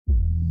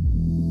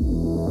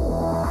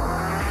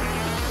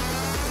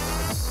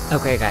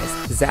Okay guys,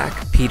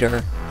 Zack,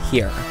 Peter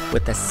here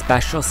with a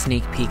special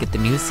sneak peek at the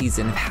new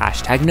season of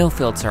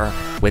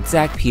 #NoFilter with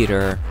Zack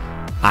Peter.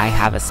 I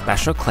have a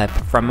special clip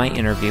from my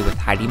interview with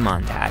Heidi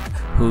Montag,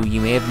 who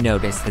you may have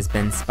noticed has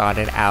been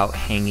spotted out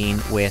hanging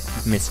with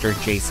Mr.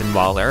 Jason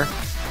Wahler.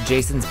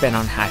 Jason's been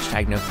on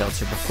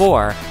 #NoFilter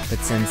before, but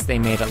since they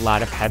made a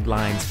lot of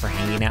headlines for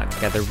hanging out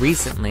together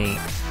recently,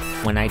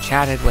 when I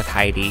chatted with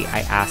Heidi,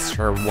 I asked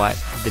her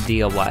what the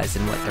deal was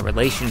and what the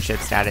relationship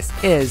status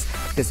is,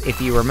 because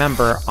if you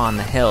remember on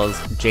the Hills,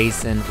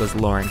 Jason was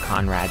Lauren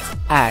Conrad's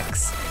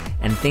ex,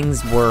 and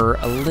things were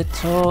a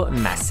little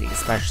messy,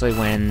 especially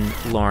when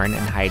Lauren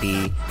and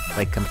Heidi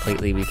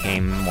completely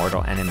became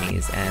mortal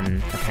enemies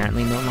and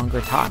apparently no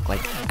longer talk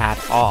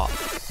at all.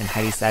 And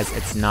Heidi says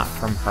it's not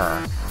from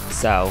her.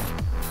 So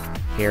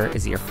here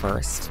is your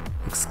first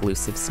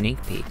exclusive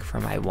sneak peek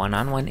from my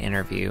one-on-one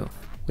interview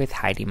with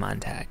Heidi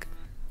Montag.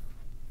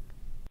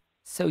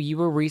 So you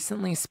were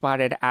recently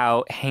spotted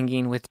out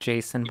hanging with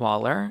Jason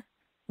Wahler.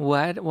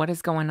 What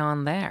is going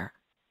on there?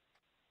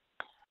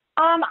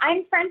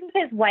 I'm friends with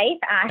his wife,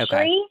 Ashley,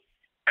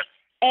 Okay.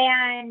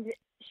 and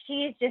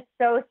she's just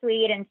so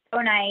sweet and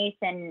so nice.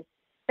 And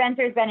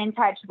Spencer's been in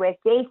touch with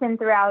Jason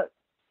throughout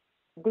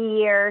the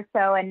year.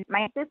 And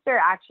my sister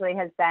actually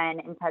has been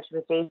in touch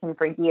with Jason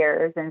for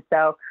years. And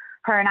so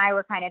her and I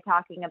were kind of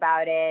talking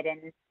about it.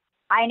 And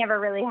I never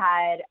really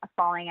had a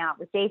falling out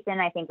with Jason.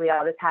 I think we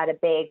always had a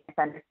big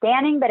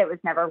misunderstanding, but it was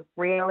never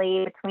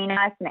really between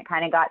us. And it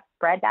kind of got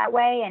spread that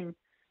way. And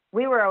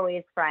we were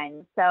always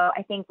friends. So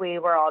I think we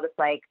were all just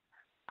like,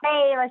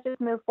 hey, let's just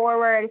move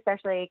forward,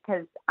 especially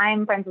because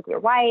I'm friends with your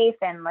wife,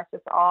 and we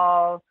just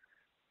all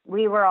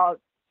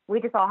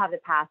have the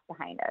past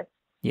behind us.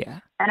 Yeah.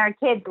 And our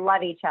kids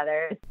love each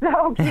other. It's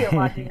so cute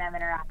watching them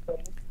interact.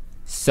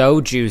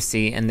 So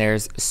juicy, and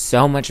there's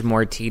so much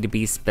more tea to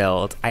be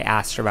spilled. I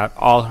asked her about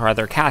all her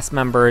other cast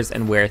members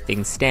and where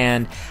things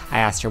stand. I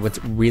asked her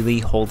what's really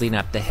holding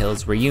up the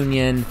Hills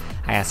reunion.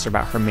 I asked her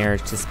about her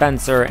marriage to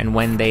Spencer and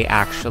when they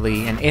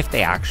actually, and if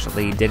they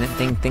actually, didn't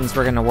think things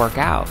were going to work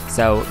out.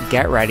 So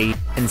get ready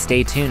and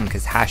stay tuned,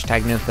 because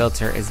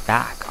 #NoFilter is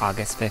back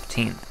August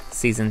 15th.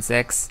 Season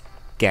 6,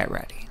 get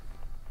ready.